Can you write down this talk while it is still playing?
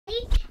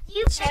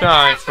It's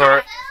time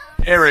for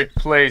Eric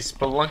Plays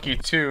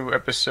Spelunky 2,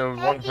 episode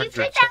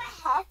 100.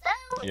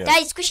 Yeah.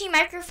 Daddy, squishy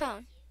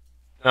microphone.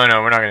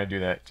 No, we're not going to do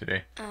that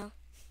today. Oh.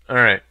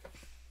 Alright.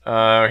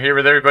 Here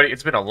with everybody.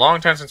 It's been a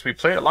long time since we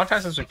played. A long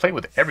time since we played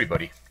with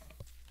everybody.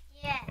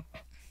 Yeah.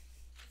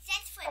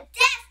 That's for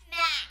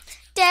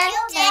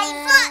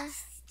deathmatch.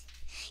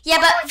 Yeah,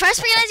 but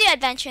first we're going to do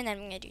adventure and then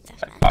we're going to do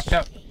deathmatch. Popped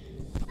out.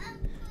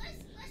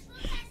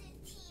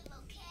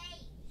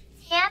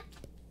 Sam,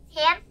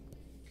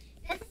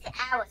 this is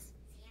ours.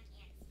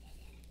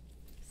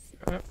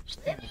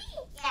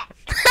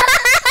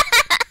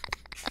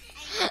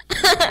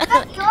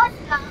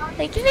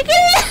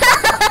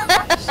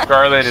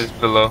 Scarlet is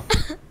below.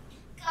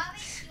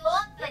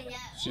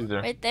 She's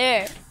there. Right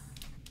there.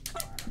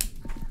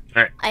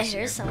 Alright. I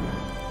heard someone.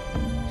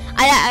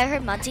 I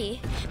heard Monty.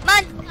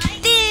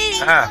 Monty!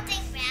 Ah.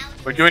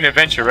 We're doing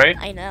adventure, right?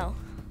 I know.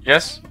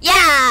 Yes?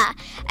 Yeah!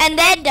 And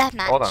then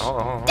deathmatch. Hold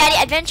on. Daddy,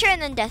 adventure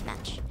and then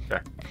deathmatch.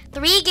 Okay.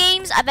 3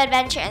 games of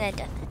adventure and then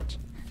deathmatch.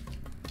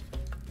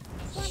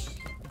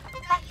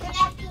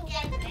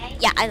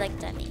 Yeah, I like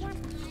that.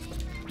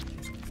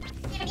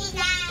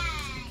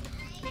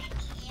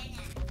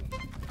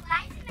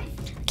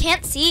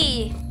 Can't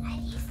see.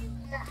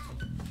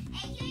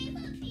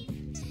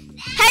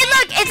 Hey,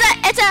 look!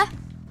 It's a.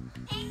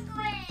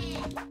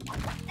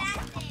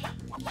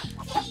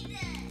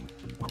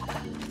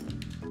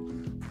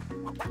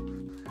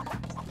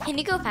 Can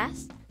you go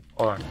fast?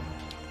 Hold on.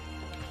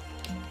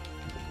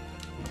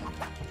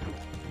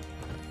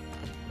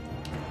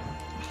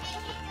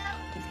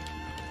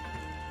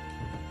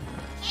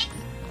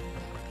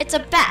 It's a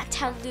bat.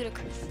 How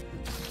ludicrous.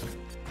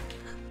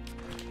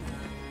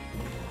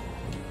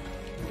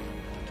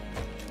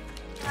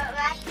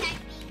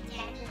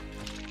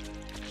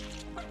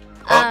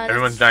 Oh,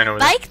 everyone's dying over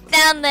there. Bike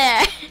down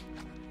there.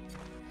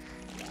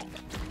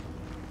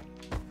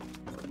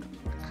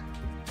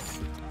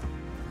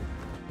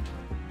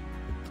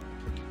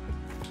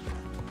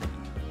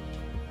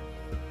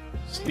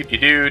 Sleepy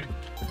dude.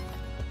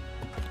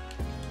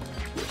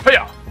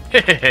 Hiya!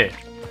 Hehehe.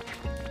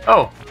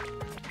 Oh,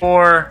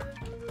 for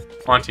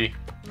Monty.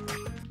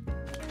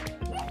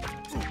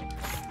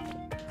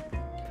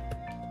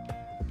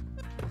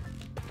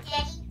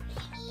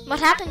 What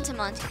happened to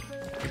Monty?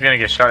 He's gonna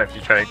get shot if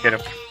you try to get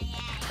him.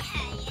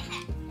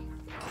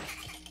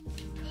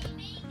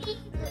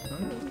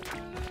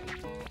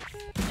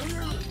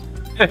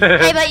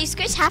 Hey, but you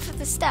squished half of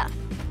the stuff.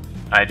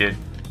 I did.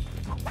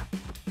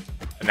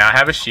 But now I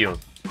have a shield.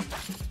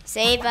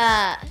 Save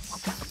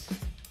us.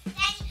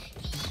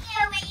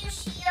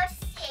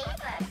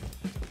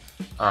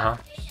 Uh-huh.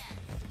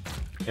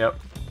 Yep.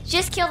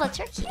 Just kill the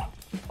turkey.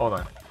 Hold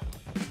on.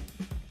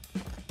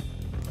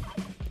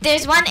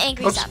 There's one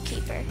angry Oops.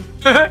 shopkeeper.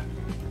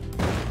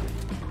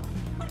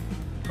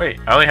 Wait,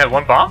 I only had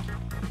 1 bomb?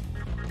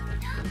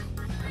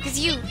 Cause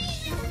you.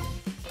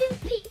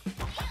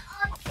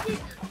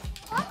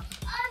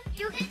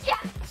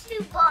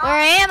 Where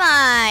am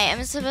I?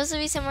 I'm supposed to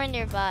be somewhere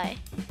nearby.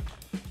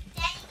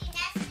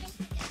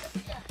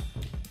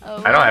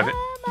 Oh, I don't have it.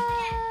 am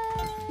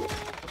I?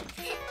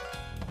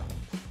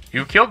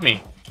 You killed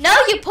me. No,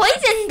 you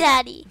poisoned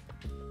Daddy.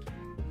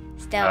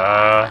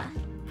 Stella.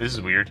 This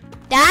is weird.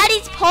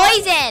 Daddy's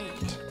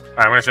poisoned. Alright,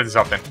 I'm gonna set this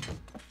off then.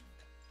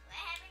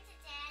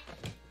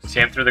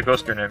 Sam threw the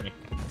ghost grenade at me.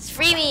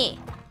 Free me.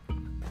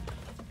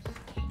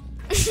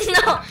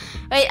 No.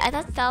 Wait, I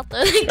thought Stella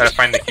threw the Gotta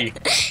find the key.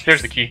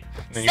 Here's the key.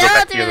 And then you go Stella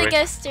back the threw other the way.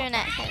 ghost turn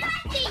at him.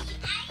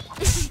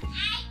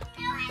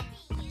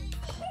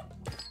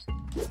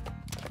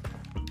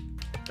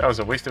 That was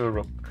a waste of a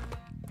rope.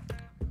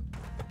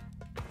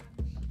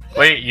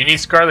 Wait, you need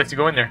Scarlet to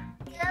go in there.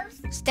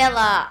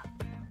 Stella,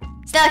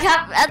 I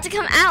have to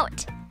come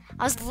out.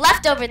 I was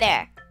left over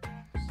there.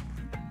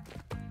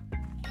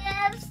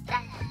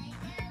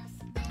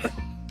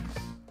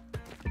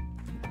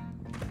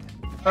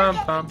 Bum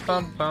bum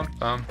bum bum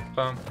bum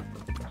bum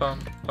bum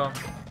bum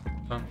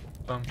bum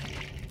bum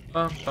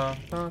bum bum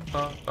bum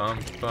bum bum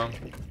bum.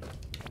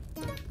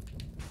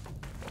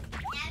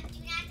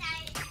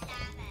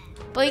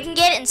 But you can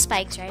get it in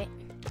spikes, right?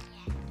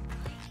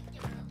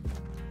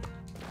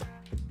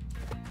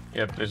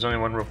 Yep, there's only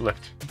 1 rope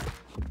left.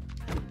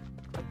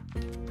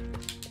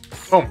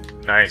 Boom!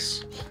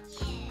 Nice.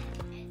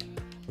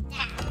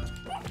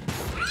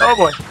 Oh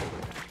boy!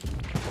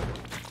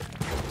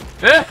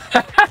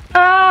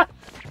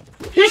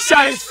 He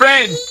shot his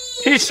friend!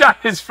 He shot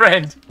his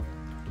friend!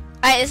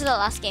 Alright, this is the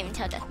last game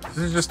until death. This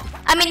is just...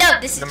 I mean, no,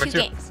 this is Number 2 2.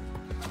 games.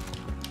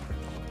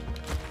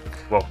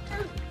 Whoa.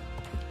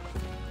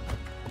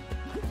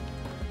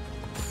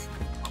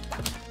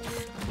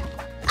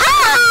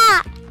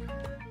 Ah!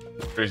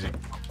 Crazy.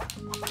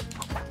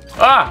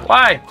 Ah!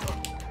 Why?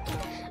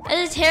 That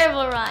is a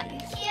terrible run.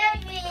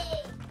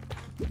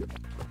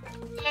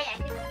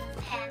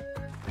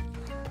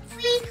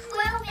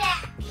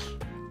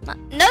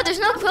 No, there's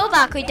no quill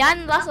back. We died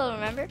in the last level,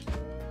 remember?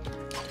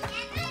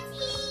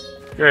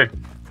 Good.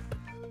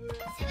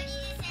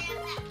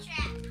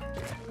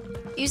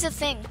 Use a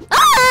thing.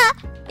 Ah!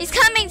 He's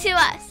coming to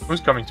us.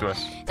 Who's coming to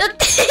us? The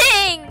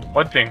thing.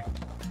 What thing?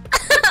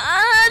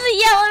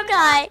 The yellow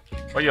guy.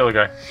 What yellow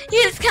guy?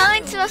 He was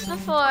coming to us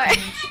before.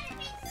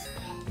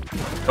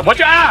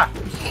 What? Ah!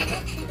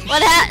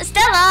 What happened?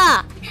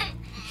 Stella!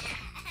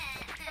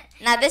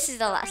 Now this is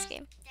the last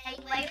game.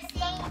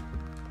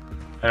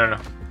 I don't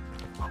know.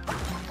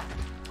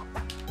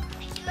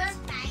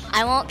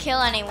 I won't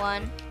kill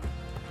anyone.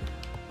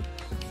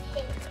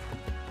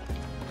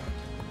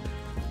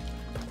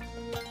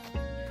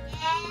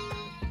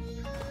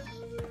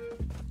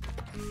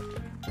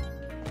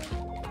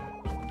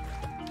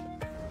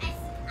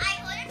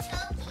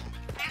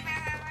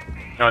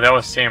 No, that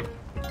was Sam.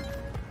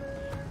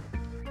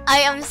 I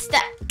am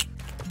stuck.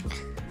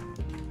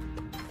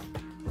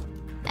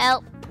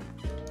 Help.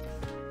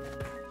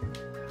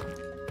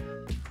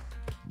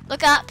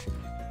 Look up.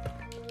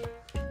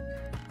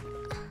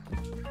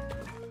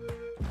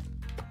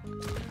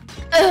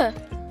 Ugh.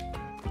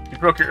 You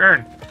broke your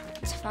urn.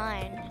 It's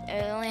fine.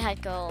 It only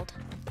had gold.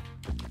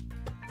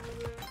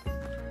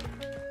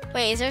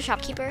 Wait, is there a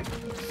shopkeeper?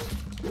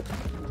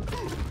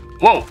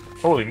 Whoa!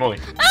 Holy moly.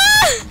 Ah!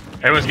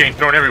 Everyone's getting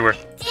thrown everywhere.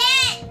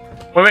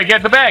 Wait,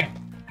 get the bag!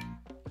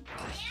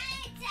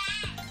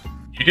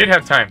 You did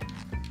have time.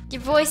 Your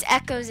voice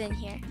echoes in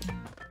here.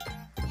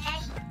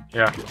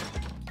 Yeah.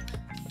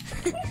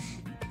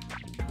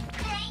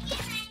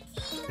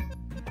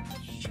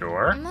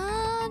 Sure.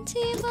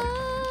 Monty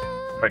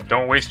Ball. But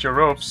don't waste your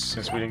ropes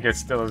since we didn't get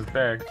Stella's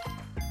bag.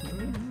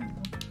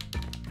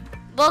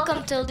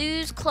 Welcome to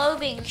Lou's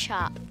Clothing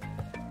Shop.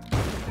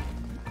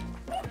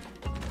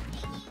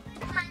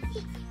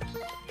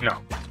 No.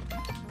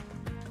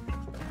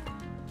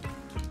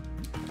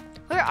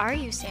 Where are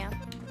you, Sam?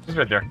 He's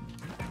right there.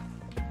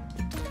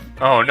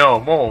 Oh no,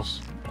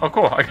 moles. Oh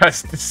cool, I got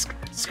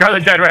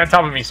Scarlet died right on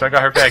top of me, so I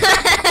got her bag.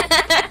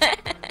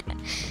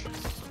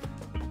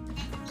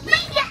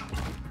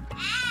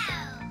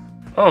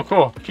 Oh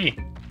cool, key.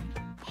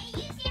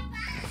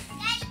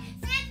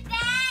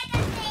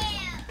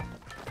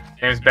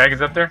 Sam's bag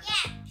is up there?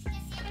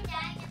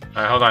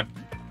 Alright, hold on.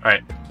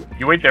 Alright,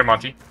 you wait there,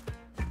 Monty.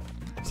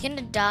 He's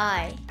gonna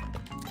die.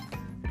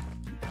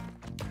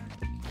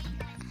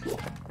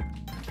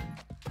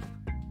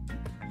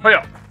 Oh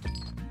yeah.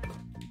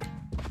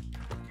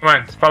 Come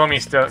on, follow me,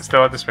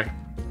 Stella, this way.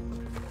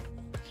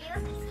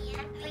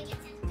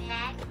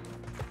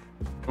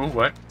 Ooh,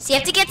 what? So you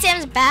have to get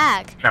Sam's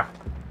bag. No.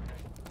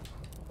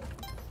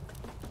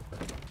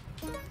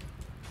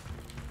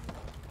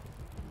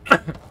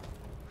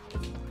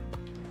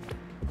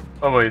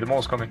 Oh boy, the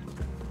mole's coming.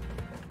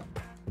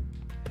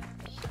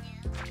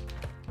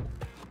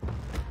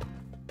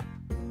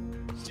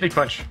 Snake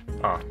punch.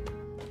 Ah.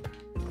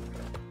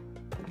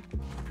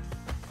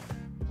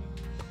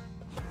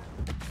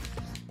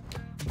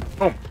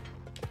 Boom.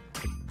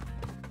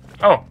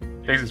 Oh,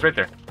 Daisy's right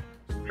there.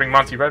 Bring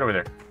Monty right over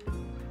there.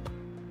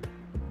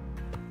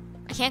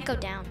 I can't go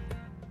down.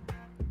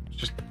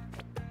 Just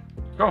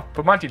go.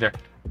 Put Monty there.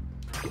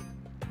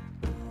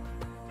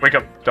 Wake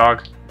up,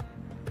 dog.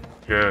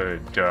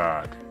 Good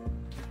dog.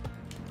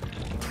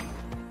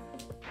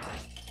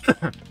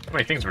 How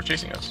many things were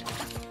chasing us?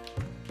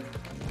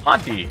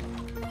 Monty.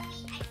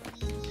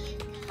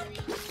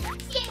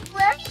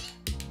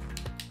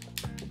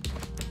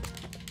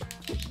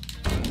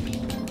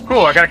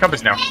 Cool, I got a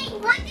compass now.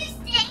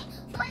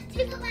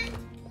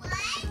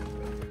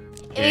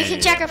 We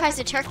can sacrifice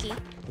a turkey.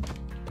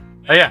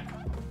 Oh yeah.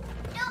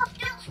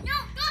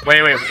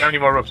 Wait, we don't need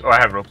more ropes. Oh, I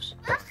have ropes.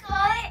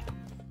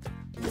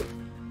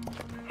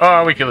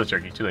 Oh, we killed the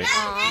turkey. Too late.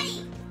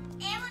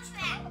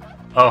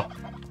 Oh.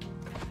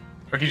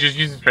 Okay, just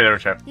use this for the arrow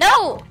trap.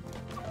 No!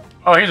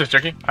 Oh, here's a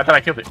turkey. I thought I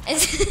killed it.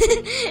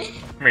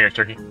 Come here,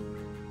 turkey.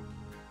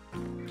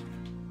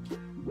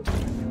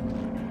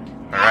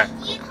 Alright.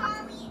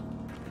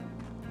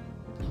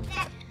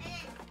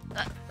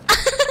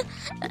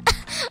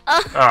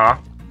 Aw.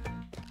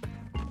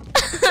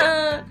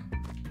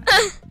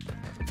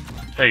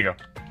 There you go.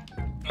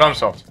 Problem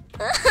solved.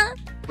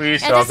 We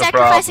solved the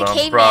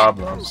problem.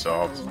 Problem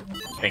solved.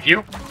 Thank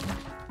you.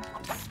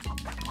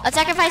 I'll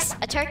sacrifice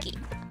a turkey.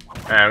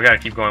 Alright, we gotta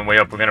keep going way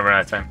up. We're gonna run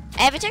out of time.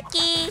 I have a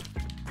turkey.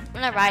 I'm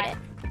gonna ride it.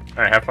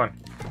 Alright, have fun.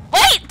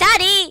 Wait,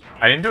 Daddy!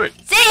 I didn't do it.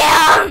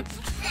 Sam!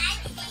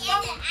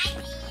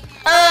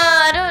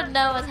 I don't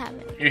know what's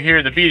happening. You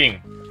hear the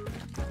beating.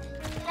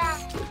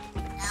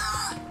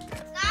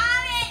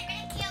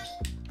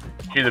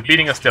 You hear the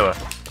beating of Stella.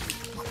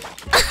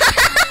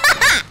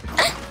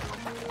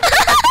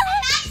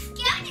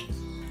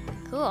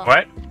 Cool.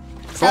 What?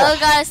 Stella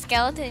got a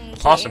skeleton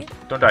key. Awesome.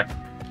 Don't die.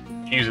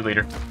 You can use it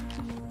later.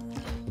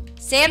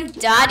 Sam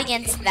died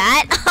against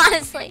that,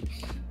 honestly.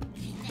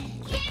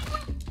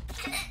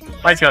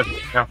 My skeleton.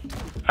 No.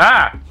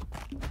 Ah!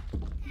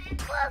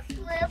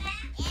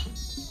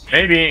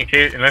 Maybe, in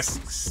case,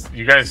 unless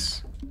you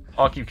guys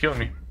all keep killing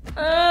me.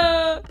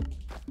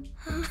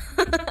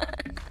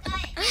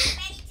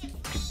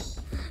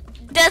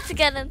 That's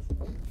gonna...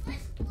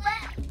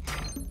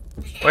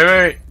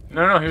 Wait.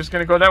 No, he was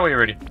gonna go that way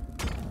already.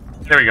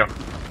 There we go.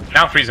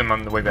 Now freeze him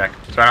on the way back,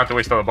 so I don't have to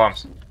waste all the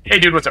bombs. Hey,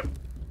 dude, what's up?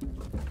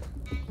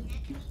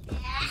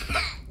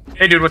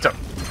 Hey, dude, what's up?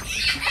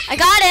 I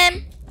got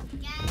him.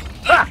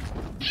 Ah!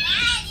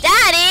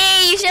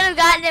 Daddy, you should have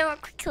gotten it more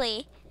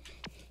quickly.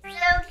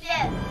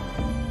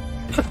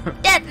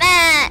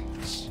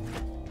 Deathmatch.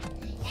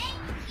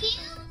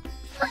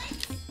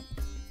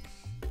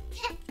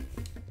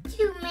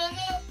 2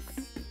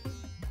 minutes.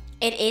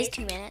 It is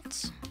 2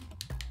 minutes.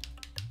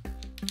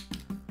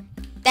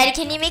 Daddy,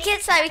 can you make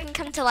it so that we can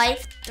come to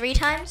life 3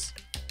 times?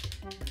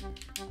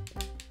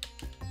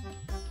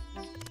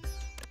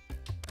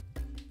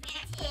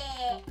 That's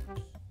it.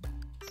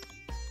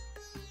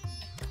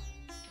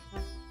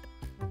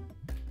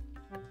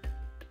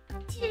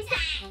 Two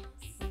times.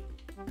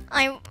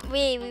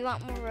 Wait, we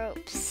want more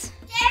ropes.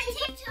 There's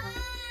your turn.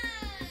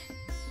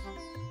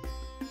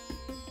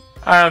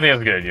 I don't think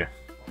that's a good idea.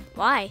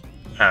 Why?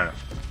 I don't know.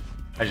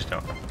 I just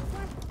don't.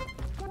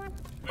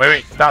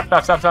 Wait, stop.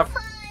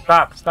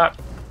 Stop.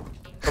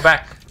 Go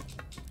back.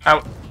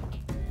 Out.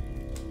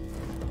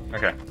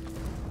 Okay.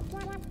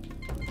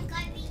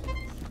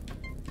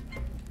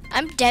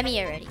 I'm Demi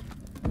already.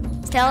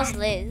 Stella's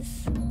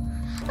Liz.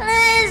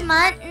 Liz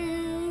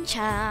mutton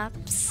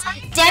chops.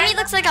 Demi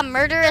looks like a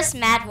murderous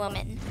mad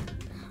woman.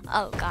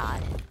 Oh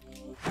God.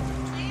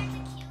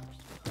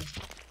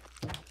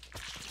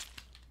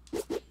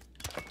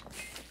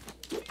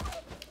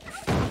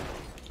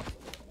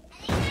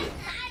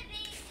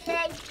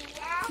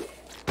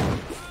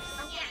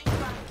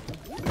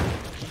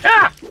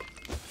 Ah!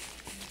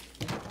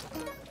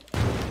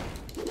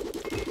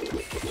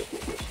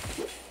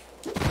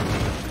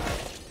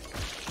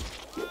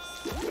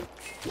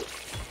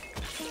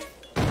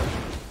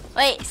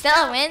 Wait,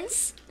 Stella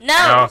wins?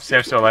 No,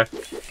 Sam's still alive.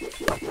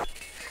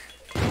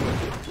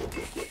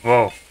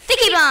 Whoa,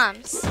 Sticky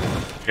bombs.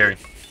 scary.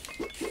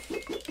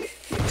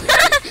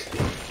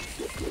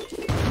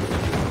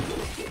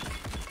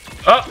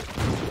 Oh!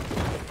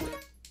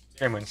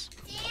 Sam wins.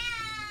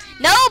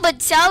 No,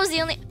 but Stella was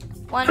the only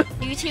one.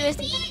 You two is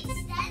the.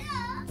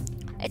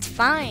 It's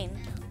fine.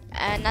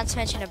 Not to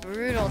mention a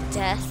brutal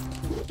death.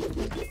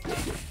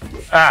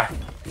 Ah!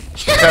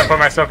 I'm gonna put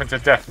myself into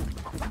death.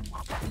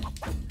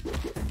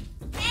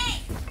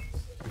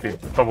 Okay,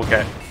 bubble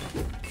cat.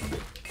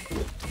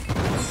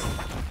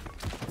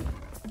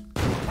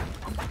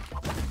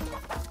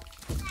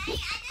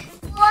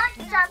 Want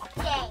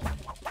something.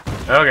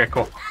 Okay,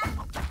 cool.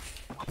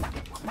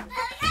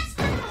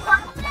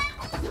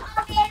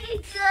 Very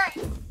good.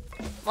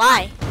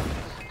 Why?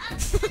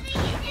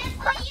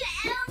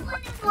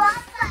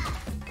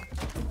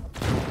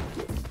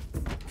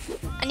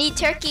 I need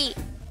turkey.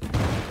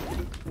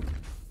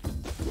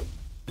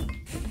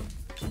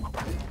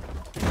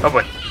 Oh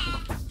boy.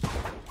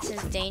 This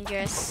is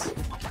dangerous.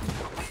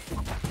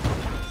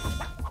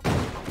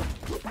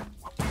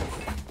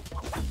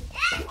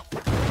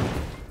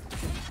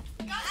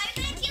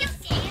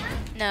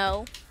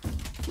 No.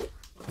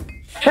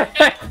 Sam!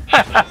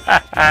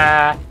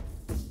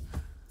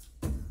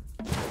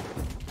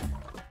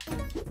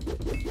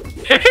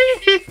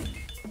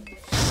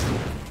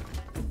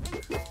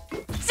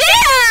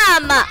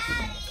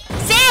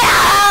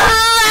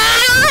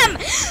 Sam!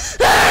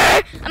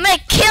 I'm gonna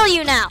kill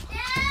you now.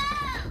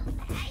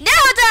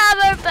 Now it's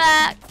our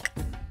back.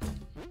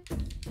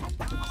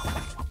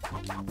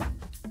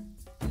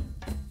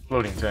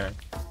 Loading time.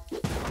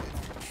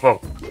 Whoa,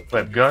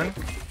 flip gun.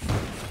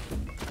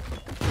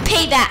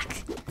 Payback.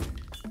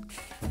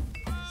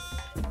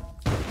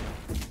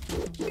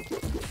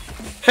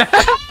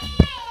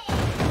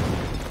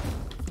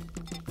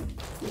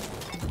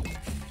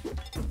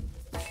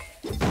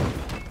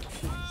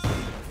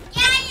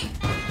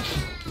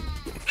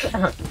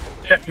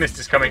 Death mist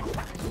is coming.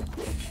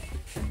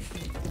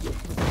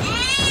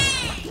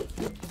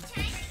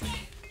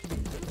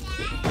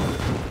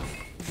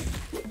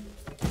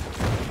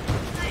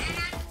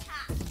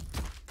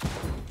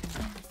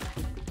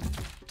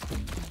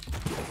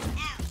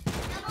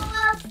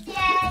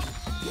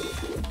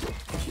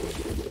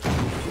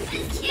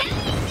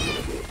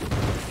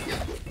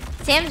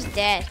 Sam's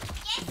dead.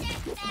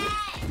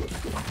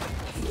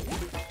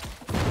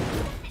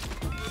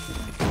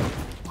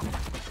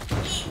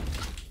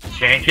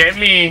 Can't get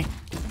me.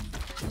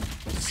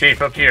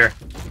 Safe up here.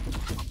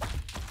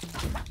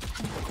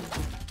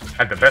 I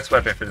have the best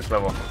weapon for this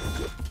level.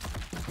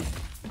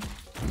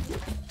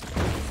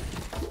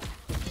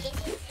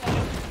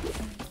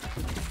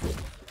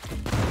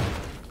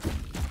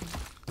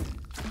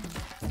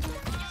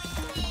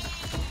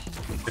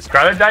 Did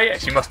Scarlet die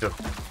yet? She must have.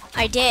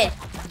 I did.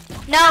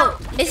 No,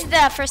 this is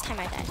the first time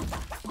I died.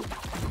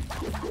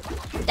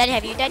 Daddy,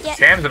 have you died yet?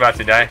 Sam's about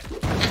to die.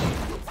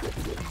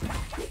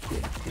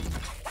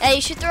 Daddy,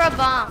 you should throw a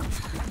bomb.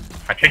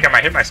 I think I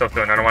might hit myself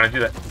though, and I don't want to do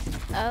that.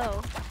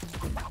 Oh.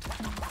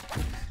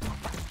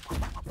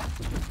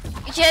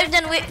 You should have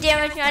done whip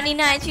damage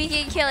 99 so we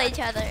could kill each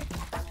other.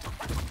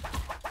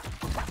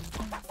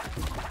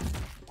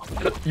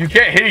 You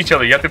can't hit each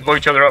other. You have to blow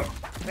each other up.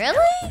 Really?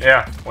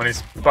 Yeah, when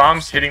it's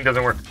bombs, hitting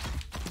doesn't work.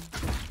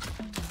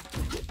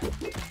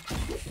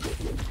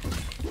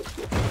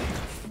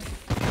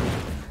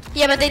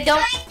 Yeah, but they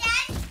don't.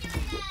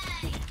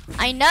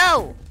 I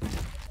know.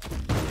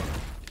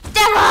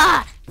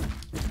 Stella!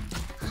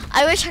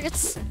 I wish I could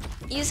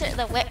use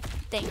the whip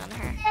thing on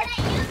her.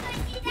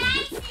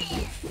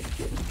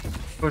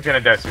 Who's gonna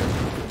die soon?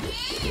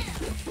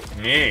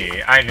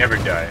 Me. I never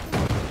die.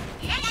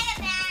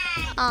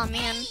 Oh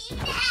man.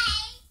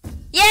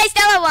 Yay,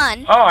 Stella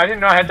won! Oh, I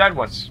didn't know I had died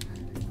once.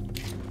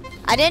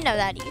 I didn't know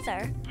that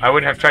either. I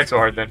wouldn't have tried so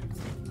hard then.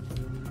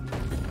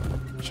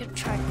 Should have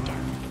tried again.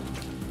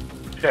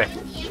 Okay.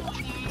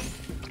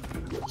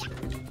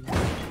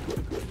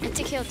 And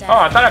to kill Oh, Dad.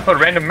 I thought I put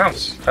random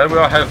mounts. I thought we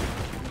all have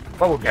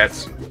bubble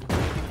cats.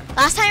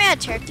 Last time I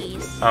had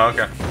turkeys. Oh,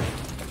 okay.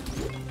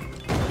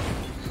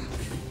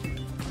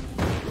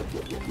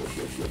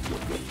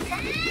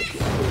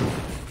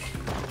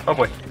 Oh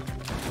boy.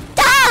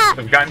 Ah!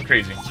 I've gotten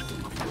crazy.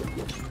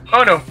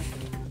 Oh no.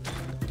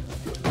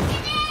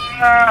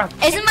 Ah,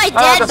 Isn't my the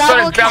dead sun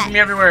bubble is bouncing cat? me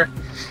everywhere.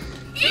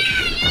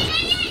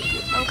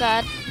 Oh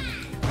god.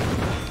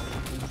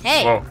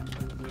 Hey. Whoa.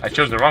 I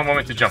chose the wrong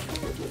moment to jump.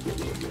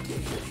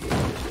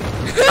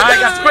 I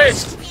got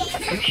squished!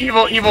 An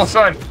evil, evil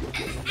son.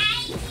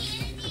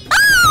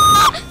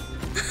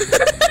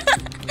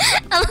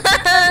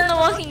 I'm the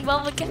walking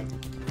bubble cat.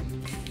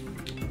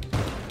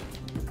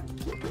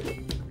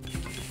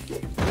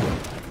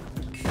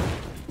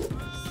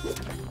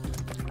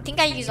 I think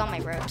I used all my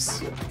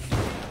ropes.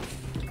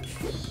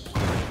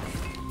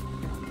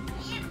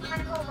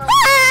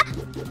 Ah!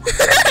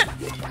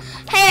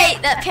 Hey,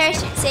 that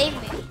parachute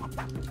saved me.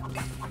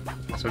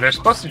 That's what they're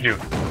supposed to do.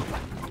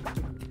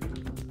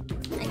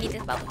 I need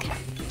this bubble cat.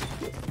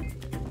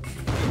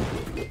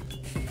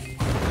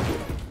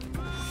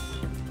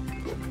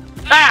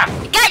 Ah!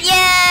 Got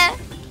ya!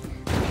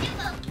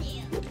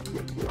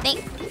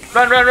 Thanks.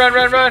 Run, run, run,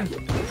 run, run!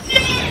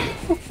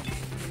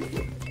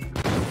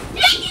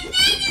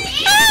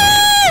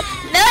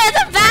 No,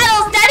 it's a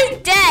battle! Daddy's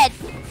dead!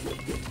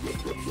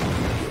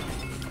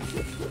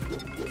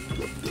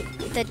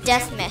 The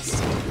death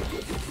mist.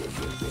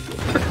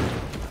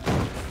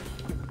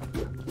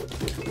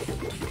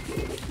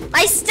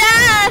 My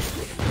stuff!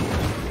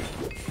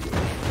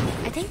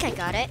 I think I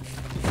got it.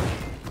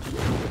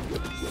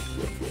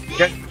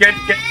 Get.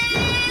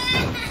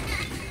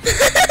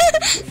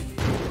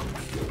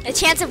 A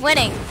chance of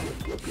winning.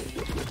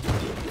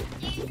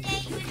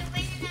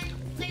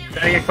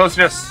 Gotta get close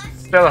to us,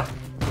 Stella.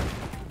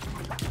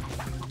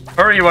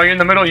 Hurry, while you're in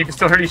the middle, you can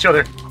still hurt each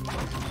other.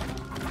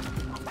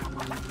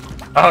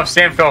 Oh,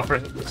 Sam fell for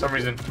some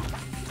reason.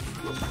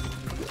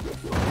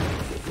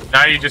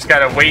 Now you just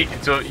gotta wait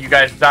until you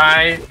guys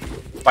die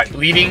by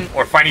bleeding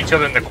or find each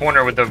other in the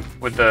corner with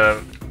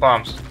the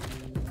bombs.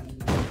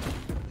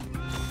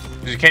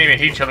 You can't even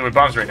hit each other with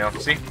bombs right now.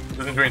 See?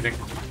 Doesn't do anything.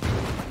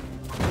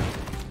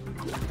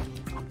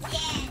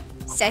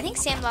 So I think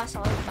Sam lost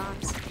all his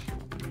bombs.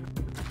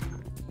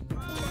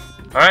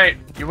 Alright,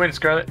 you win,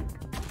 Scarlet.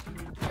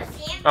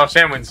 Oh,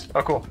 Sam wins.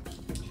 Oh, cool.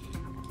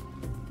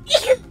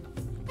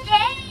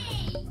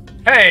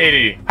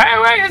 Hey!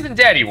 Why hasn't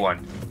Daddy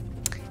won?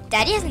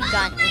 Daddy hasn't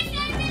gone.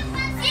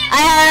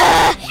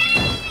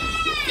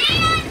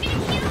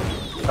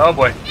 Oh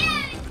boy.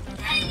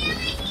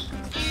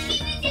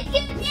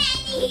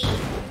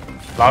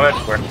 Lava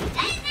everywhere.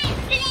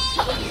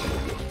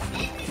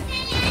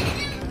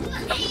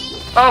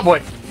 Oh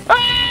boy.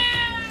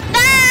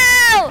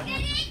 No!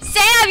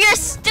 Sam, your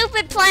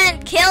stupid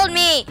plan killed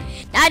me.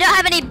 Now I don't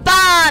have any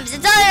bombs.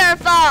 It's all your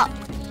fault.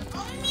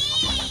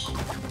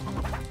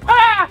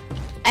 Ah!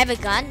 I have a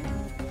gun.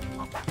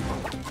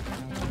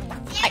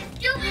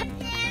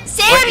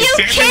 Sam, Wait, you is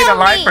Sam even killed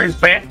alive me. for his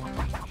plan?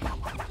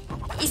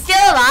 He's still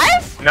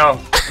alive? No.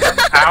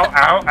 Ow, ow,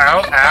 ow,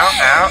 ow, ow,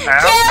 ow,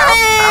 ow,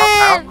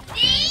 ow,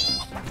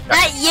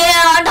 Not you.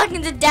 I'm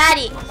talking to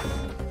Daddy.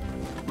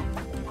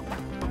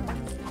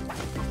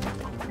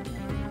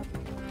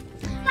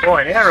 Oh,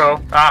 an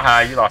arrow. Aha,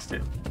 you lost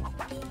it.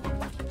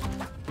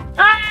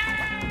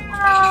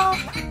 Ah!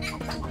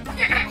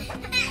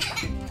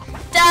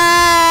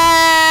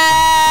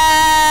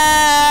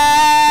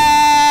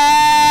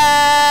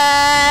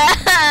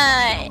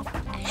 Die!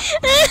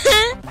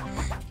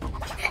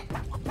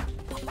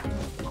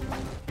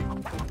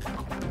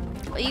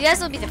 Well, you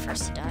guys will be the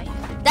first to die.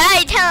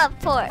 Die,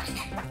 teleport!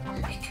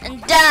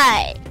 And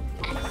die!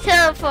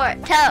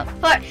 Teleport,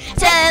 teleport,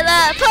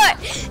 teleport!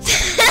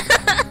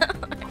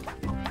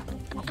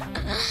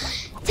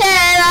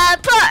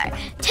 Teleport!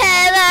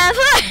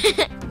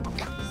 Teleport!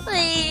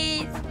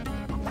 Please!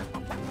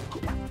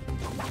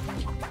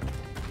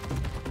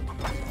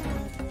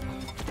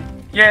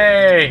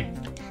 Yay!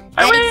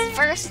 Daddy's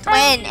first win,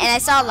 and I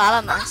saw a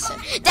lava monster.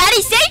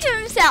 Daddy saved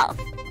himself!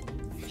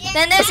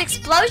 Then there's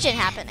explosion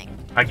happening.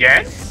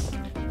 Again?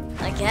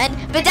 Again?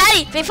 But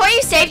Daddy, before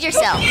you saved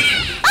yourself.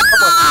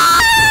 Ah!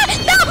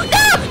 No,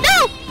 no,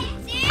 no!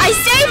 I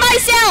saved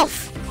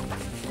myself!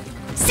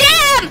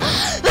 Sam!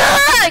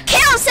 Ah,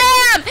 kill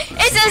Sam!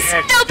 It's a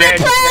stupid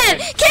plan!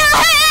 Kill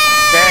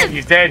him!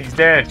 He's dead, he's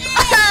dead.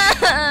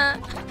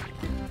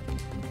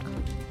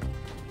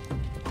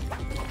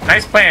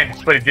 Nice plan,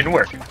 but it didn't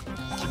work.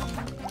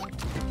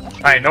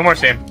 Alright, no more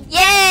Sam.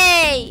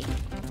 Yay!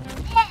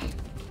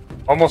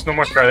 Almost no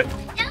more Scarlet.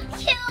 Don't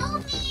kill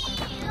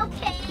me,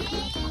 okay?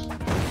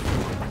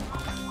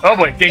 Oh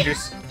boy,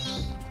 dangerous.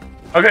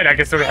 Oh good, I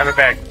can still have it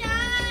back.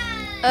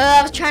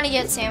 I was trying to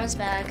get Sam's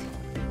bag.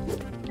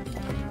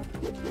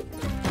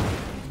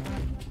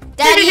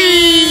 Daddy!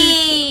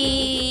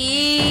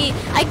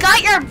 I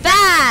got your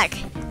bag!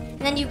 And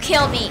then you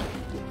killed me.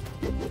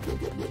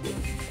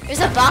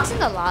 There's a box in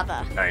the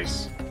lava.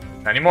 Nice.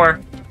 Not anymore.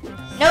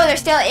 No, there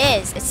still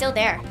is. It's still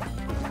there.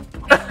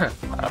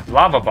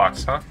 Lava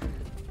box, huh?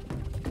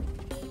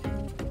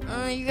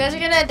 You guys are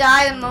gonna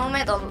die the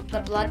moment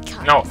the blood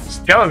comes. No,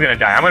 Stella's gonna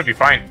die. I'm gonna be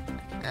fine.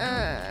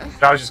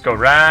 I'll just go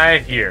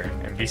right here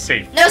and be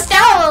safe. No,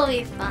 Stella will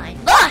be fine.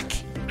 Look!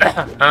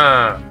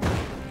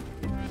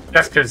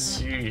 That's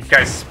because you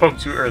guys spoke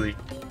too early.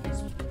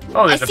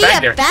 Oh, there's I a see bag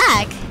a there.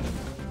 bag.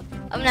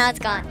 Oh, now it's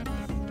gone.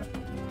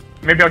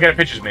 Maybe I'll get a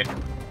pictures made.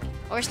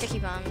 Or sticky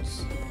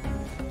bombs.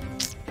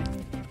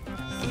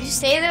 If you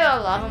stay there, a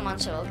lava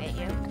monster will get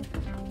you.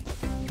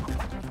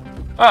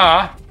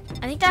 Ah.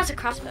 I think that was a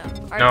crossbow.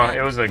 Or a No, gun.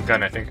 it was a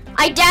gun, I think.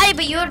 I died,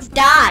 but you would have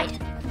died.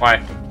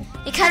 Why?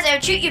 Because I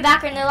would shoot you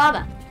back in the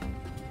lava.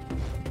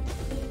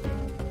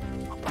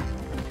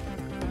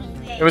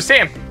 It was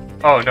Sam.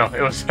 Oh no,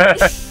 it was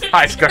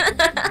Hi, Scar.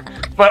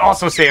 But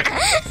also Sam.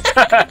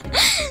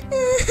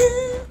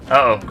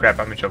 Uh-oh, crap,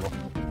 I'm in trouble.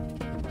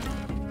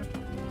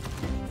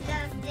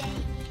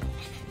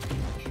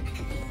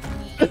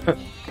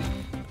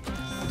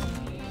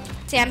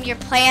 Sam, your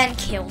plan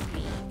killed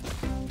me.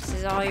 This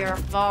is all your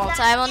fault.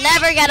 I will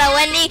never get a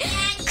Wendy.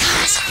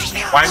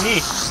 Why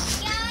me?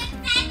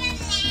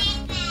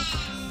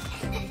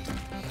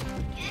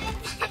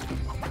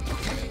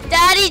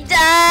 Daddy,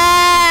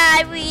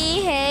 die!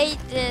 We hate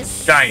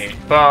this. Giant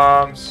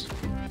bombs.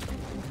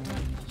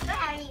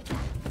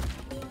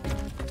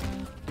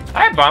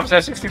 I have bombs. I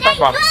have 65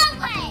 bombs.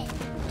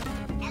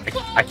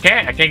 I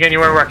can't get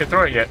anywhere where I can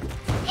throw it yet.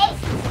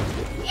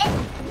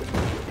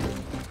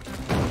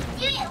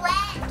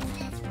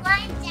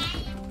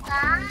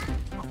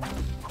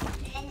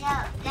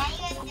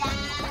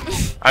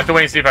 I have to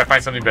wait and see if I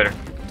find something better.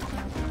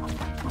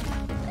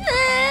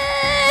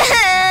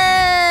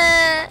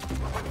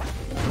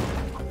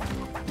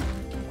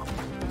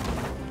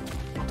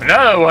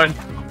 Another one.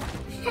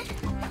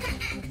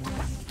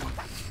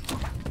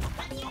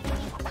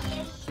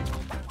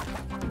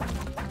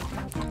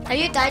 Have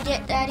you died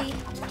yet, Daddy?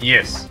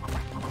 Yes.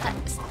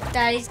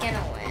 Daddy's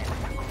gonna win.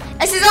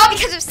 This is all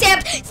because of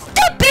Sam's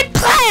stupid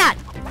plan!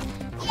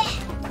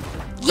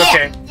 Yeah!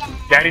 Okay.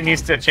 Daddy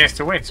needs a chance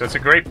to win, so it's a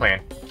great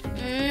plan.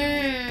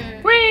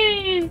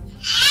 Whee!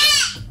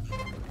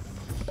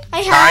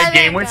 I Tie haven't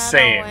game with gonna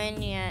Sam.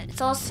 win yet. It's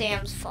all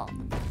Sam's fault.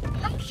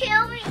 Don't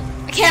kill me.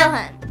 Kill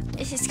him.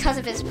 This is because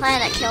of his plan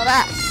that killed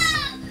us.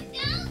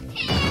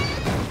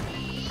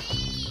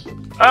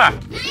 Ah!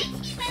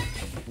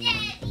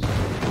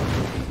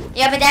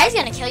 Yeah, but Daddy's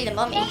gonna kill you the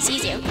moment he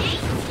sees you.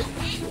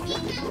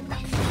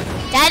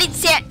 Daddy,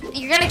 Sam,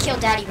 you're gonna kill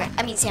Daddy, right?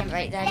 I mean Sam,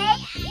 right,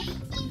 Daddy?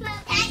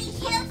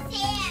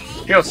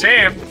 Kill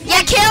Sam?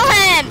 Yeah, kill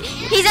him!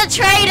 He's a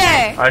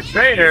traitor! A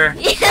traitor?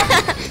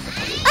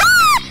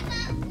 Ah!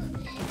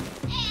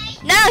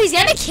 No, he's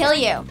gonna kill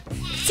you.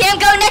 Sam,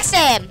 go next to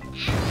him.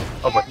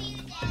 Oh boy.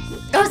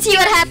 Go see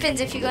what happens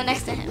if you go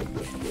next to him.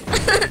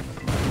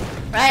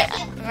 right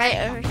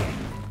over here.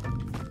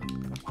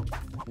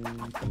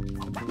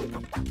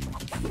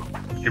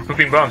 You're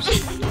pooping bombs.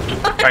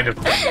 Kind of.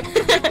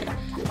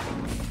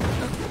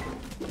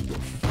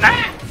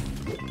 Ah!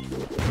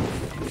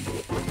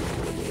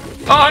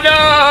 Oh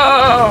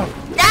no!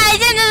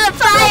 Daddy's into the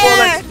Double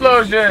fire!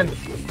 explosion!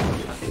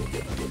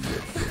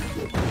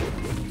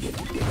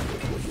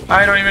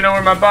 I don't even know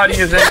where my body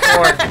is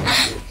anymore.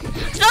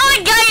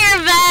 Someone got your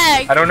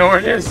bag! I don't know where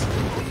it is.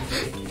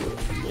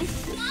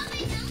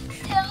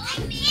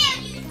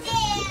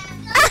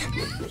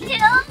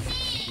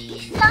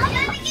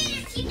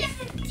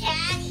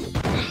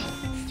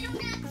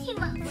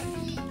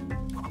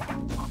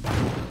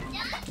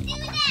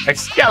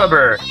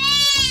 Excalibur!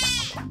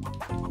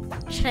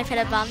 Should I put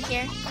a bomb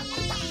here?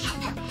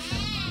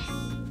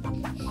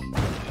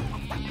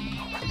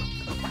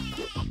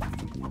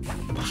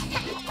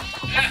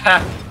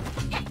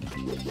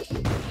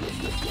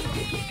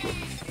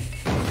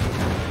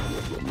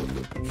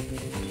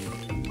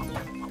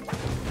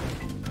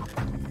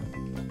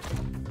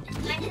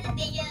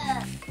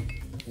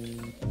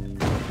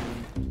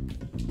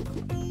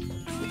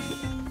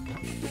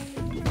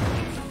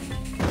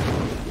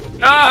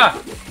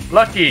 Ah!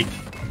 Lucky!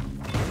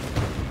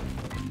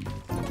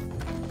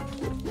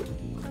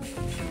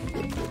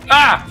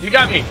 Ah! You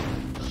got me!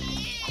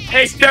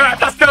 Hey, Stella! I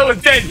thought Stella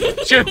was dead!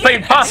 She was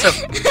playing possum!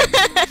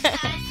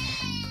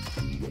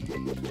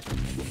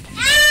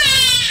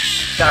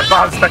 Got a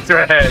bomb stuck to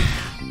her head.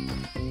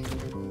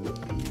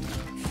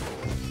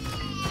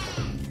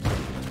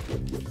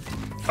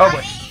 Oh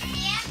boy.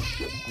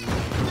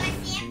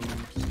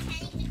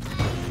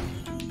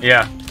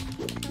 Yeah.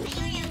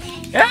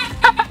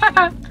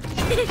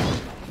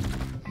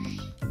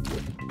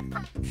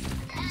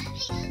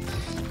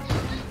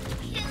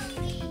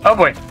 Oh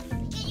boy. Can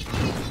you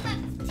team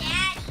up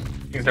Daddy?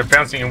 Things are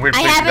bouncing in weird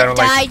I places I haven't don't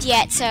like. died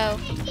yet, so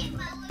Team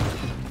up with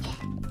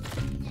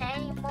you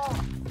anymore.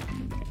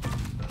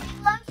 I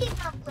won't team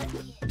up with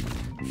you.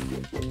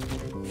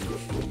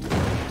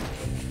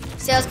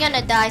 Sail's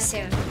gonna die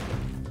soon.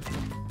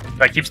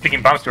 I keep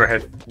sticking bombs to her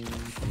head.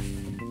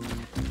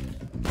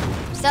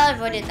 Still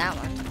avoided that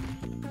one.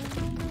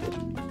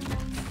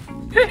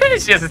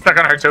 She has it stuck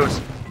on her toes.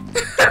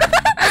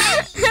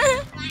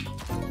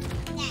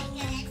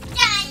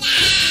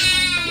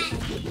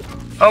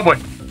 Oh boy.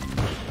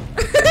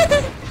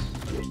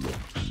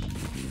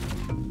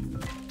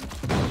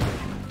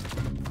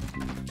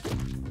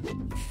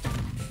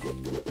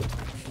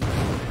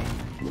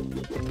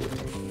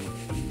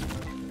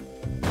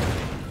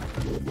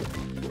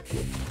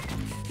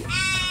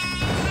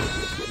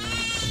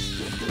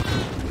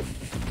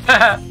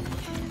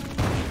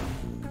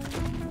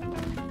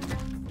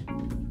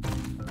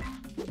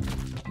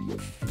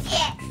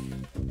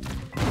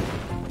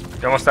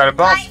 You almost out of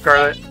bombs,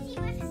 Scarlet.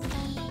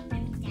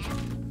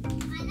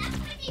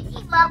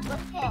 Team up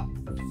with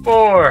him.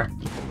 4,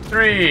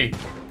 3,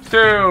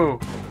 2,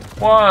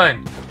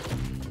 1.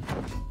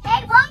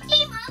 Hey, won't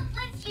team up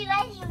with you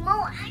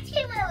anymore.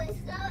 Actually, I was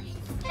so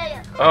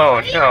instead.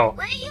 Oh no.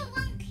 Why you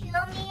won't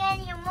kill me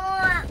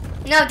anymore?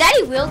 No,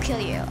 Daddy will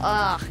kill you.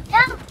 Ugh. No,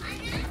 I'm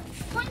not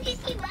want to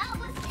team up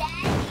with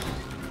Daddy.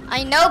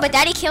 I know, but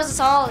Daddy kills us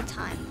all the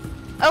time.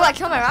 Oh, I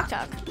killed my rock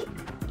dog.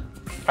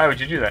 Why would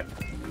you do that?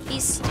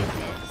 He's stupid.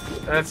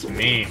 That's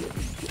mean.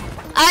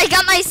 I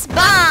got my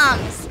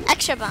bombs.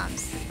 Extra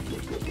bombs.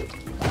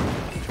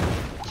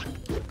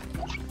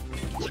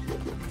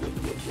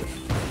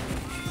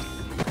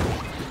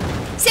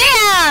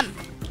 Sam!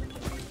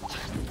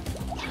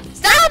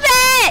 Stop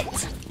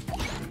it!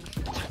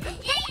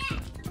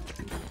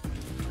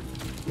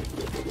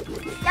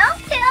 Don't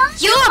kill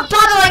You are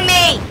bothering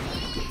me!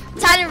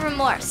 Time of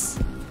remorse.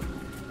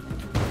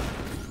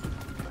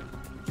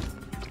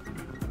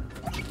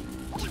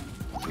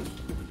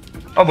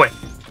 Oh boy.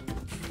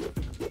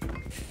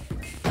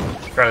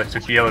 Scarlet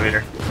took the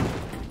elevator.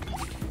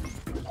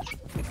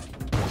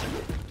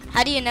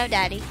 How do you know,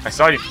 Daddy? I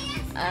saw you.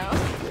 Oh.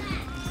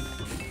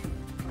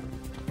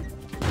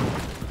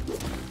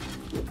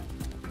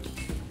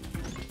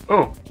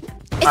 Oh.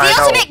 It's I the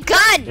know. ultimate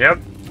gun! Yep.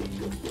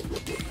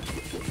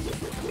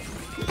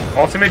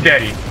 Ultimate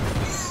Daddy.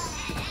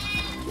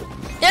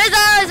 There's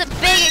always a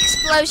big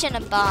explosion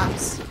of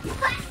bombs.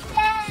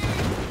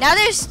 Now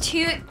there's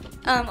 2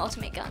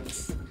 ultimate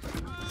guns.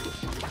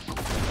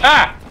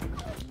 Ah!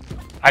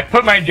 I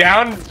put mine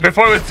down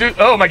before it was too.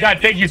 Oh my god,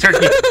 thank you,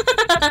 Turkey.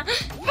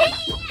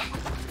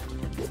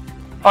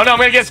 Oh no, I'm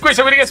gonna get squished.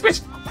 I'm gonna get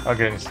squished. Oh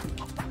goodness.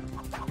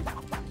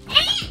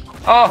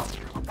 Oh,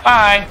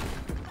 hi.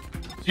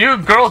 You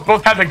girls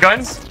both have the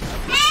guns?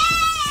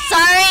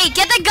 Sorry,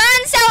 get the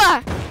gun,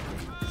 Stella!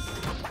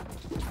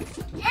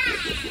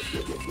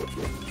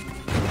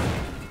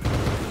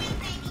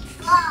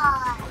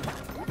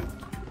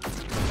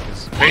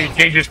 It's a very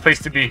dangerous place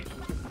to be.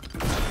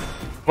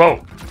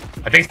 Whoa.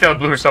 I think Stella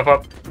blew herself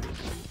up.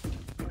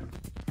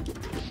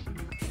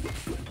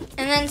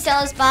 And then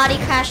Stella's body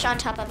crashed on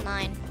top of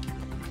mine.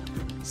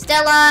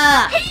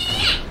 Stella!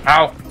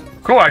 Ow.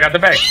 Cool, I got the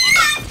bag.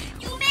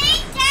 You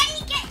made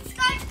Daddy get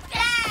scarfed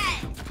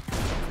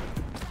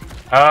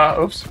bad.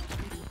 Oops.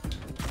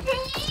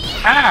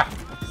 Ah!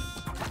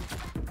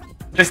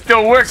 This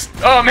still works.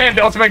 Oh man,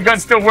 the ultimate gun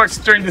still works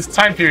during this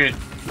time period.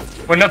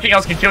 When nothing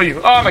else can kill you.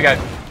 Oh my god.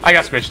 I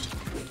got squished.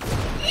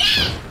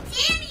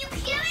 Damn, you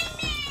killing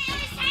me!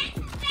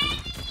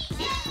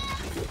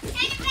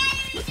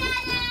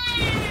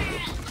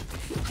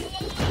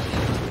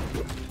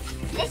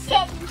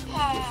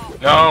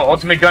 No,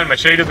 ultimate gun.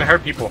 Machete doesn't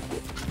hurt people.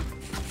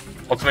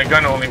 Ultimate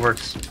gun only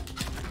works.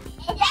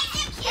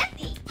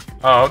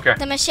 Oh, okay.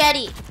 The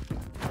machete.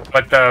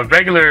 But the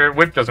regular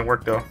whip doesn't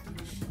work though.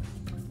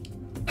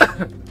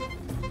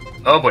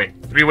 Oh boy,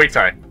 3-way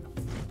tie.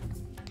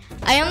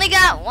 I only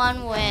got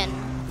 1 win.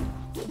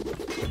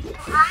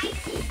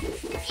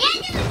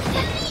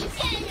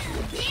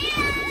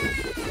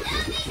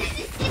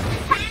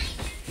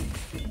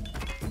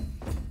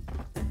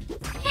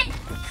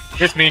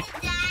 Kiss me.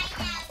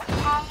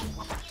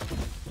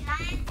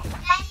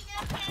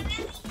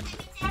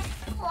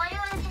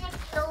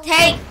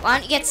 Hey, why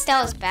don't you get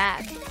Stella's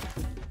bag?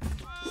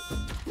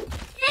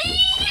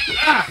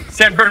 Ah,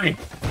 Sam burned me.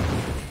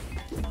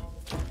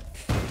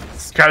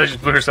 Skylar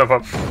just blew herself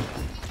up.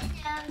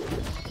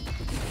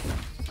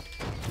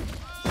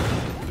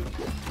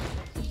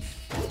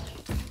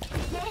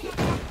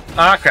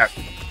 Ah, crap.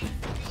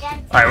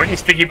 Alright, we need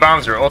sticky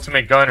bombs or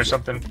ultimate gun or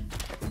something.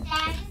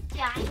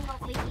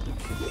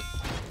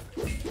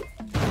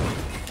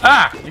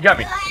 Ah, you got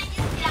me.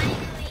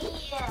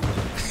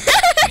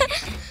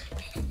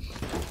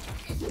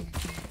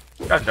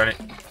 God darn it.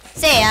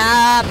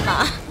 Sam!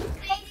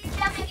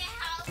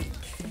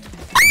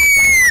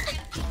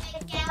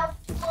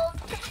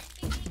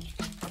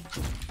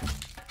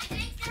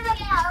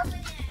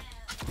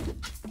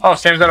 Oh,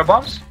 Sam's out of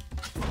bombs?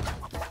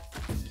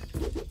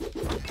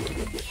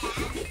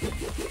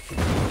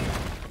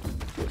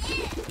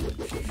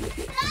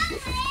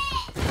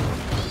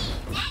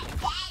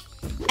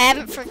 I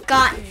haven't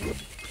forgotten.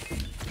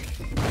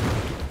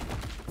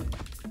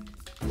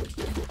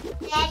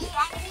 Daddy,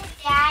 I'm gonna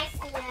die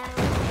soon.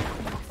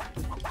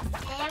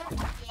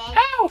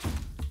 Ow!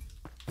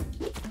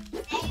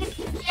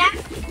 Daddy,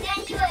 then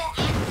you will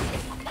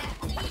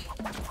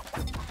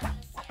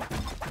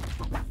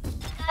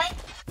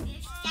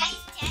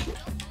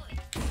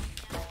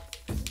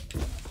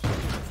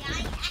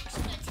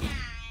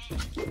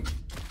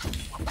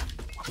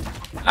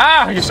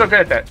Ah, you're so good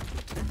at that.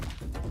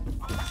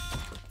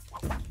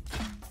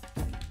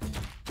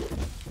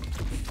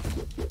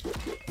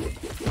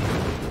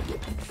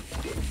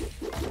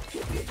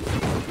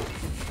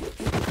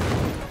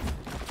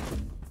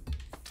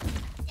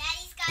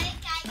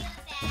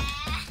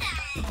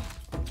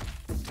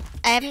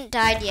 I haven't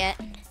died yet.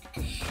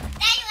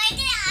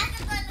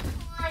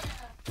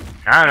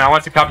 I don't know. I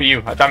want to copy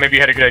you. I thought maybe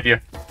you had a good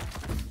idea.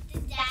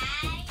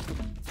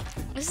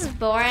 This is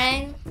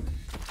boring.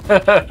 I'm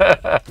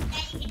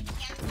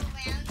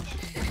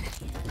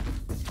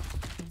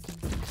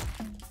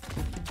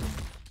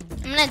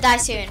gonna die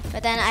soon,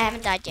 but then I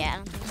haven't died yet. I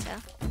don't think so.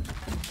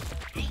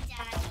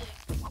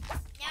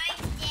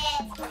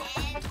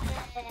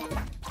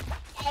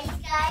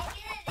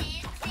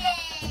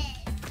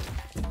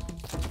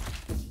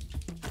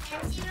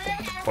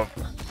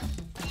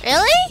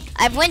 Really?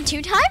 I've won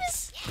 2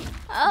 times?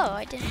 Oh,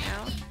 I didn't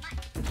know.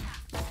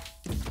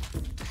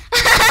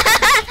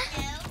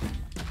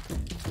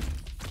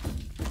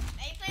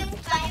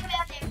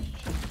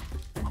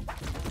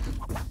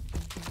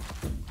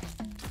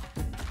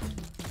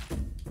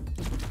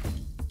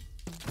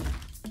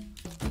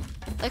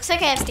 Looks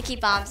like I have sticky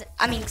bombs.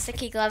 I mean,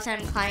 sticky gloves,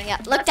 and I'm climbing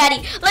up. Look,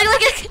 Daddy. Look,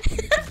 look.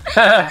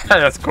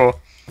 That's cool.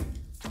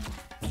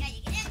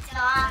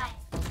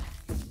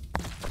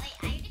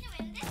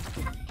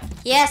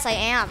 Yes, I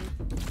am.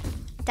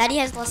 Daddy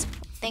has less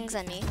things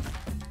than me.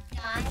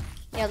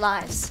 Your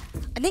lives.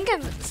 I think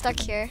I'm stuck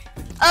here.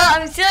 Oh,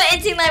 I'm still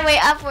inching my way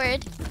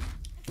upward.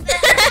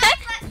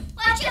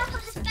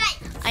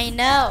 I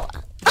know.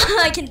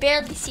 I can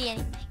barely see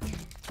anything.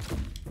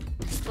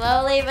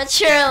 Slowly but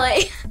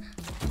surely.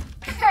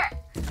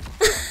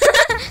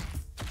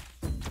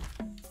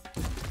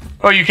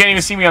 Oh, you can't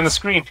even see me on the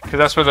screen because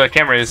that's where the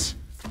camera is.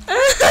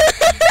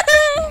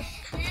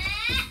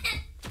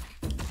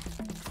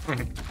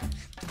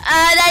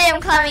 Daddy,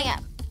 I'm climbing up.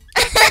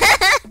 Hey,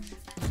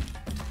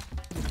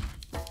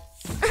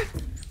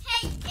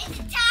 it's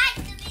time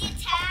to be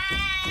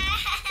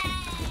attacked.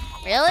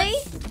 Really?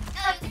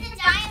 No, I'm gonna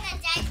die and then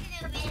Dad's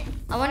gonna win.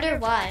 I wonder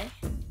why.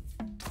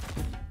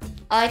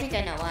 Oh, I think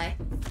I know why.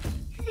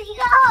 You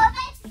got a whole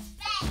bunch of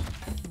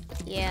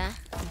space. Yeah.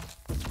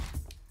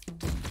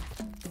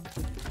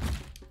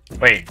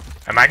 Wait,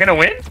 am I gonna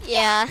win?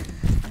 Yeah.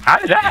 How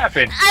did that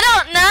happen? I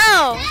don't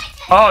know.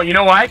 Oh, you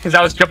know why? Because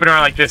I was jumping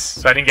around like this,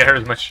 so I didn't get hurt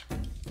as much.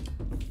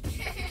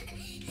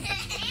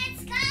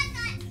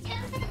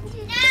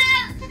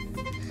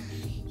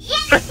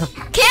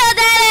 Kill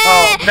Daddy!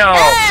 Oh, no.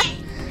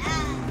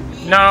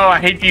 No, I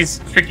hate these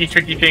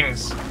tricky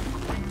things.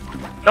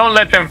 Don't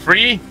let them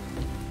free.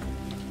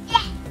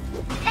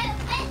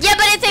 Yeah,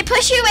 but if they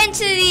push you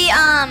into the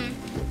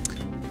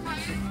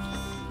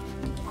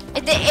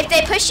if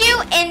they push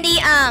you in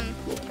the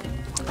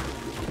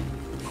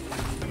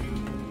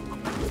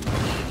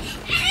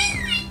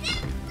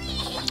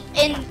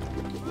in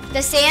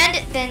the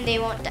sand, then they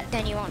won't.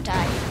 Then you won't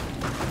die.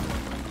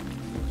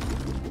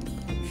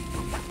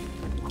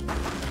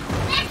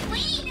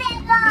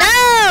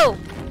 No!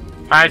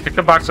 I took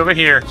the box over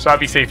here, so I'll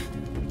be safe.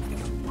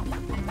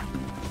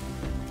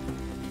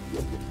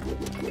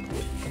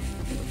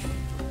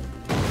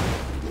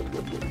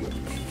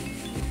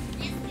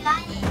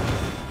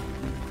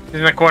 He's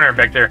in the corner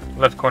back there,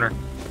 left corner.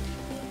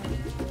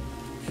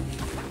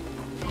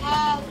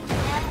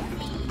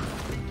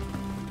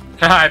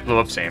 I blew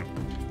up Sam.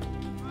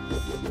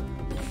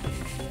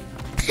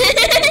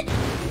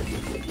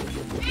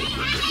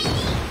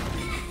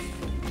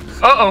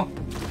 Uh-oh.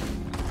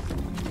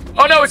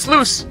 Oh no, it's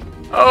loose.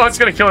 Oh, it's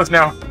gonna kill us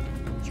now.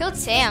 Killed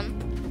Sam.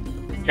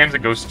 Sam's a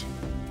ghost.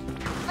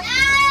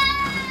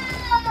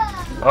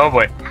 Oh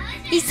boy.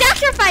 He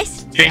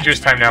sacrificed. Dangerous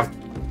time now.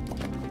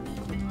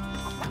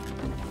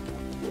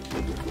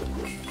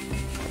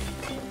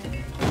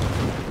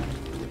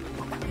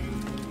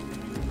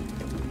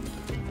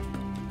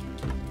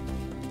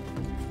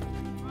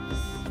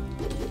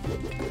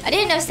 I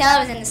didn't know Stella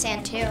was in the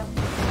sand too.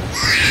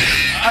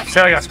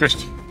 Sally got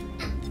squished.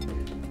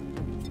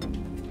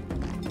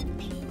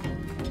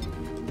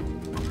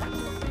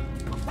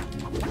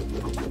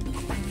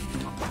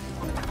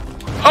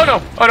 Oh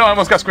no! Oh no, I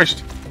almost got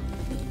squished.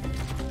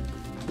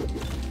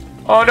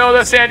 Oh no,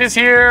 the sand is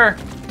here!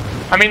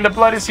 I mean, the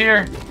blood is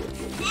here.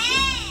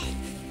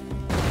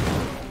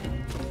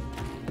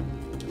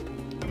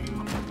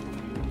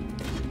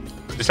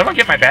 Did someone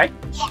get my bag?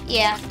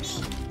 Yeah.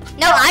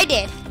 No, I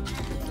did.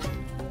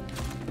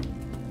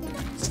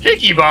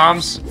 Sticky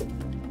bombs!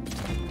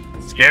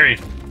 Scary.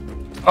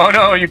 Oh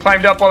no, you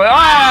climbed up all the—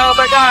 oh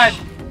my god!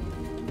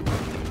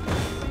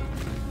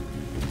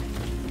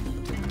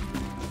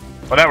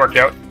 Well, that worked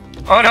out.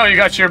 Oh no, you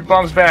got your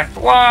bombs back.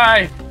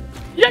 Why?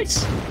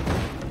 Yikes!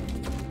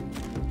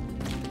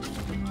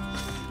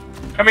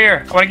 Come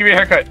here. I want to give you a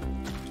haircut.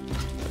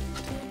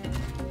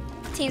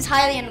 Seems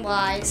highly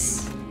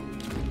unwise.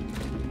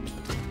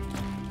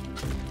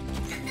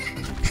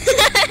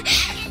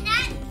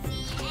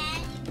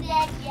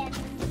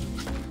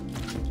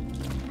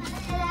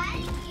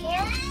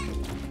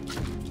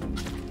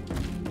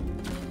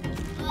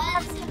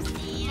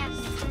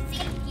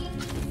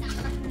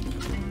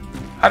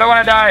 I don't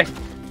want to die. I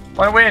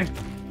want to win.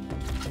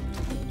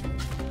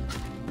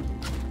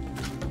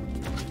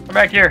 Come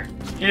back here.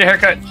 Need a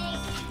haircut.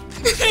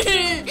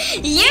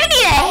 You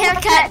need a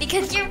haircut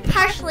because you're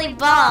partially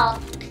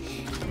bald.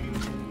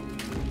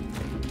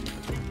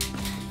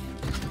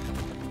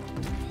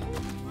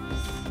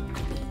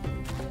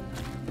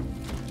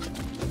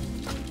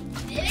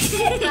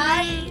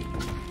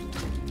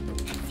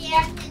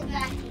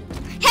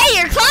 Hey,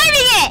 you're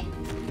climbing it!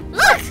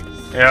 Look!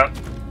 Yep.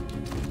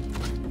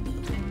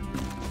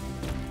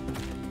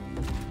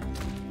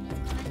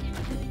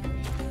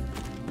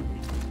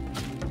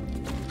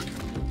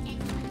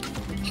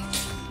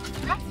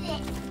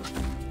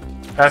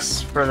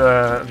 That's for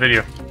the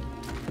video.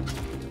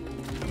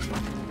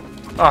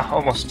 Ah,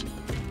 almost.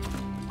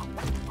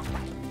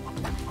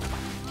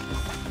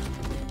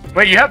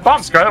 Wait, you have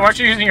bombs, Scarlet. Why aren't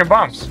you using your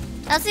bombs?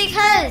 That's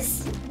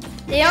because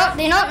they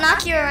don't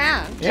knock you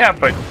around. Yeah,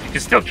 but you can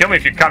still kill me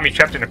if you caught me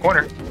trapped in a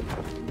corner.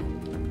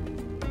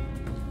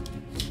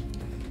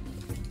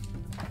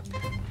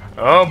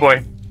 Oh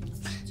boy.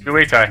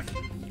 Two-way tie.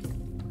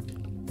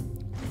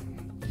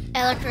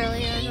 I look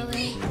really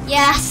ugly.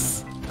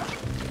 Yes!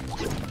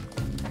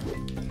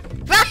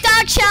 Rock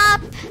dog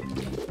shop!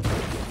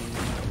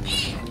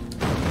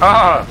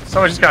 Ah,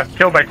 someone just got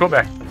killed by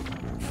Coolback.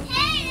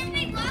 Hey, that's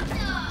my rock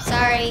dog.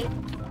 Sorry. Go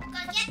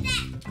get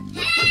that.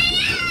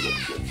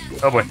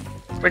 Oh boy.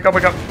 Wake up,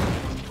 wake up.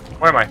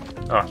 Where am I?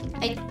 Oh.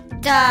 I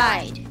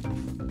died.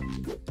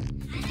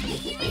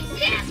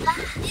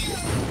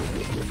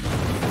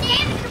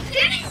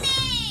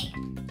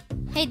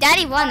 Hey,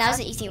 Daddy won. That was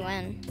an easy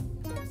win.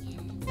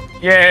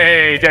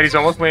 Yay, Daddy's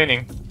almost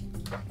winning.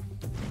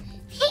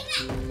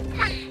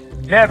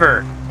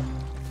 Never.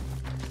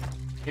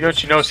 You know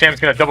Sam's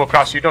gonna double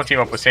cross you. Don't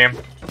team up with Sam.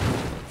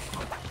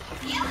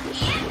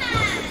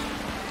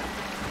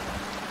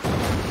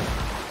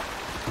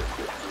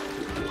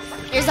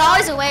 There's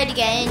always a way to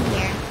get in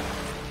here.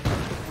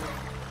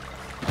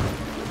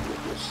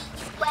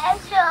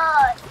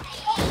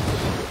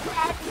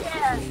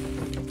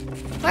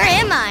 Where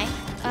am I?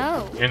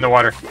 Oh. You're in the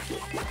water.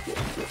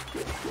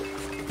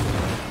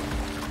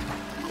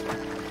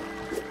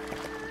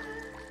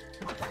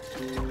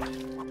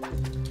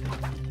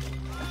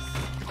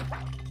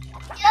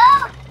 Yo,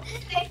 this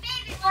is my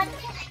favorite one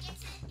because I get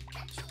to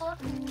control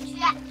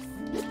traps.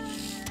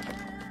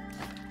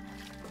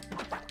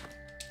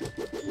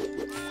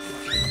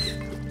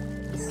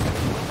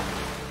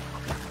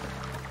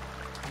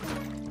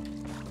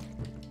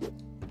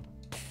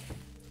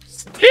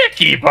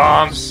 Sticky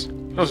bombs.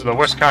 Those are the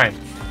worst kind.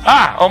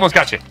 Ah, almost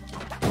got you.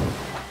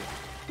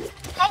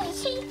 Let me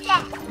see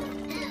that.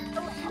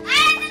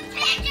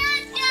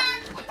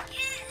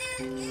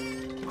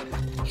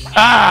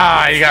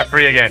 Ah, you got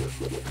free again.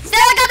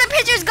 Stella got the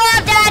pitcher's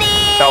glove,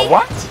 Daddy! The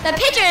what? The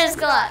pitcher's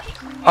glove.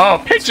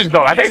 Oh, pigeon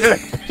ball. I think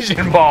it's a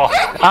pigeon ball.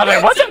 I was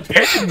like, what's a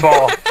pigeon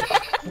ball?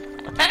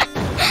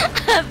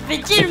 A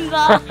pigeon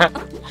ball.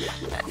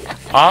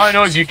 All I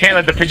know is you can't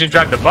let the pigeon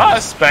drive the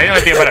bus, but I didn't know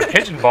anything about a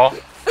pigeon ball.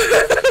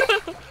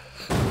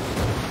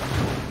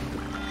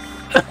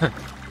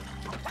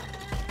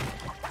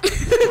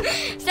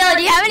 Stella,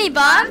 do you have any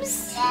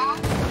bombs? Yeah.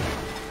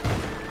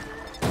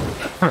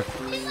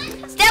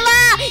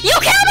 Stella, you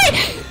killed me!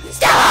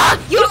 Stella,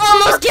 you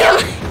almost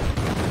killed me!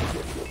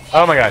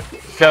 Oh my god.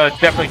 Stella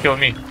definitely killed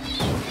me.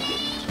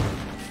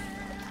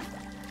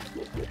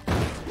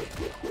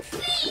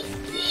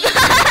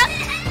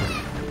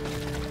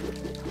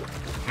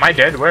 Am I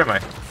dead? Where am I?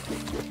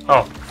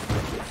 Oh.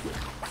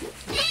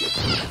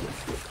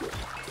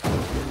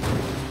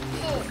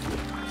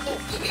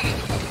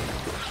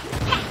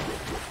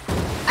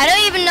 I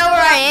don't even know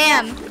where I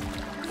am.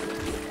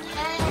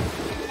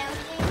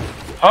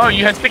 Oh,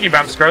 you had sticky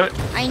bombs, Scarlet.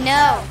 I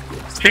know.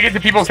 Stick it to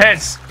people's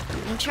heads.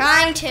 I'm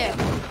trying to.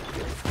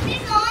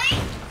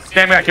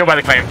 Sam got killed by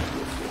the claim.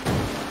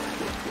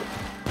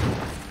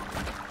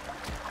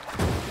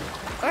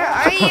 Where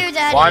are you,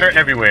 Daddy? Water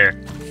everywhere.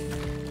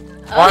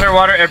 Oh.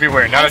 Water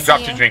everywhere. Not I a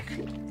drop see to you. drink.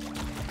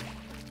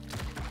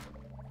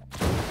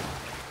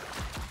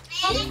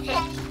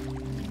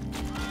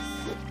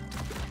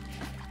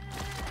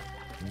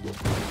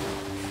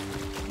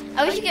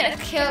 I wish you could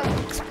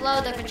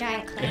explode like a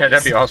giant clay. Yeah,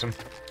 that'd be awesome.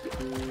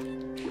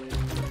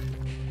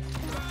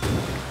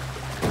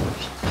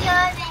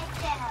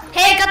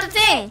 Hey, I got the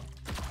thing.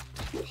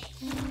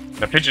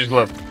 The pitcher's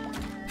glove.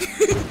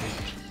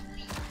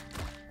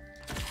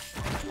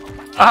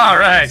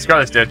 Alright,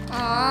 Scarlet's dead.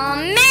 Aw,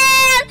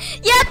 man!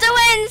 You have to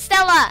win,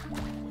 Stella!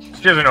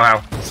 She doesn't know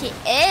how. She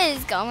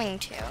is going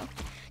to.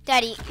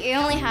 Daddy, you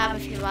only have a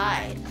few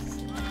lives.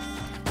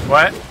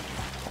 What?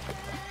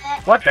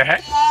 What the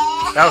heck?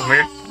 That was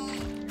weird.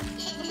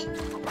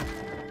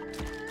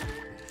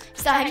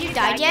 So, have you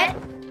died yet?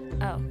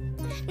 Oh.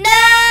 No!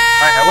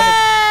 Alright,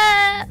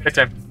 I win. Good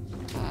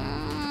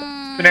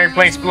time. Been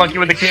playing Spelunky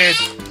with the kids.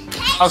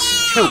 I'll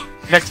see you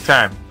next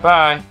time.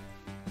 Bye.